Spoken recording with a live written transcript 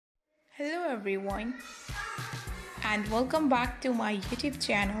Hello everyone and welcome back to my YouTube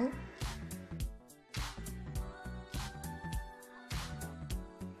channel.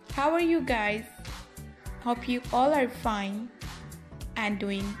 How are you guys? Hope you all are fine and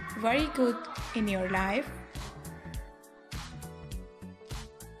doing very good in your life.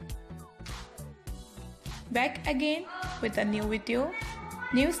 Back again with a new video,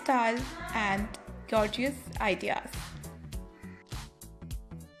 new style and gorgeous ideas.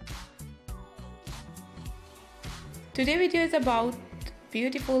 Today video is about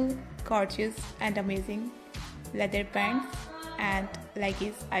beautiful, gorgeous and amazing leather pants and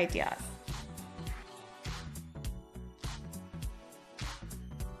leggings ideas.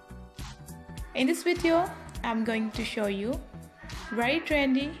 In this video, I'm going to show you very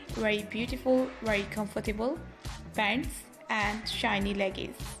trendy, very beautiful, very comfortable pants and shiny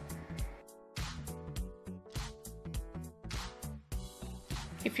leggings.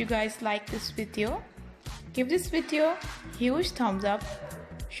 If you guys like this video, give this video a huge thumbs up,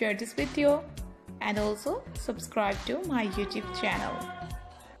 share this video and also subscribe to my YouTube channel.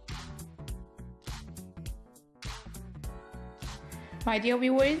 My dear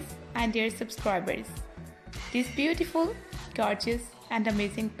viewers and dear subscribers, these beautiful, gorgeous and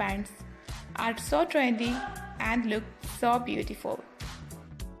amazing pants are so trendy and look so beautiful.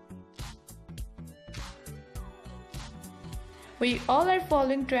 We all are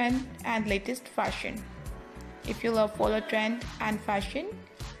following trend and latest fashion. If you love follow trend and fashion,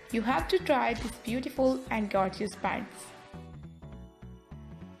 you have to try these beautiful and gorgeous pants.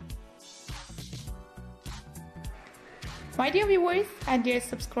 My dear viewers and dear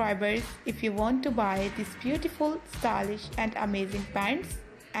subscribers, if you want to buy these beautiful, stylish and amazing pants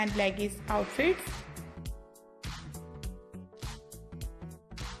and leggings outfits,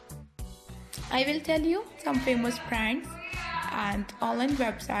 I will tell you some famous brands and online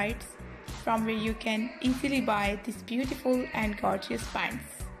websites from where you can easily buy these beautiful and gorgeous pants.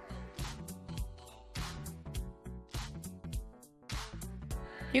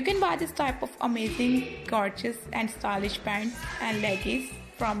 You can buy this type of amazing, gorgeous and stylish pants and leggings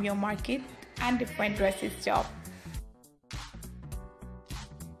from your market and different dresses shop.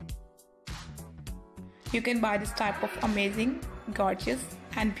 You can buy this type of amazing, gorgeous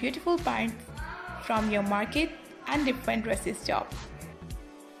and beautiful pants from your market and different dresses shop.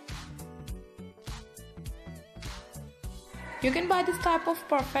 You can buy this type of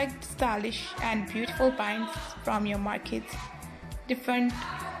perfect, stylish and beautiful pants from your market, different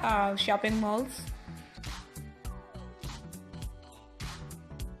shopping malls.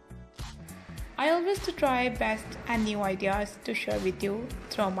 I always try best and new ideas to share with you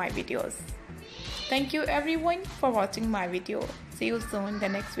through my videos. Thank you everyone for watching my video. See you soon in the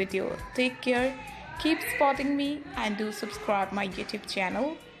next video. Take care, keep supporting me and do subscribe my YouTube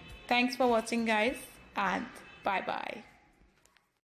channel. Thanks for watching guys and bye bye.